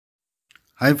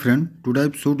Hi friend, today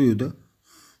I showed you the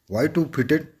why to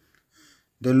fit it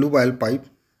the lube oil pipe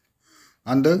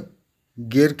on the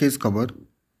gear case cover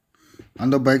on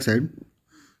the back side.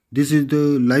 This is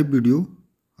the live video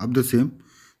of the same.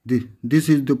 This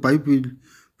is the pipe is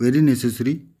very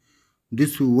necessary.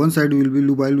 This one side will be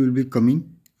lube oil will be coming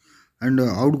and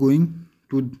outgoing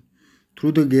to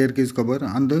through the gear case cover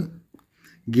on the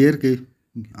gear case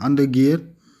on the gear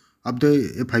of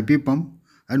the FIP pump,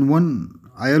 and one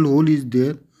oil hole is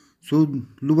there, so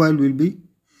lube oil will be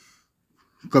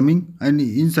coming and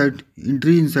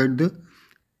entry inside the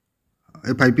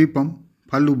FIP pump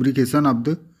for lubrication of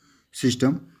the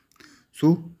system.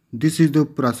 So this is the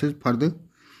process for the,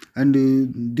 and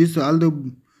this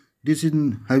is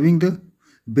having the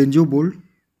benzo bolt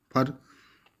for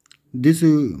this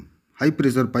high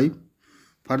pressure pipe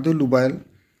for the lube oil,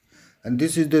 and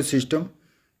this is the system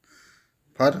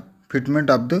for fitment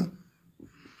of the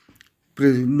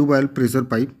lube oil pressure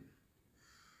pipe.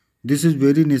 This is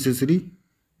very necessary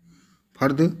for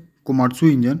the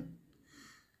Komatsu engine.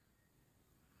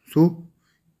 So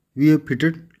we have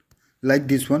fitted like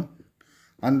this one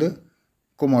on the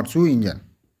Komatsu engine.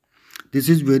 This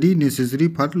is very necessary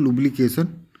for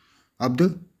lubrication of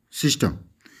the system.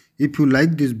 If you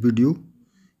like this video,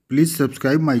 please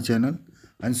subscribe my channel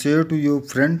and share to your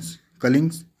friends,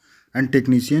 colleagues and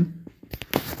technicians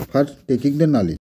for taking the knowledge.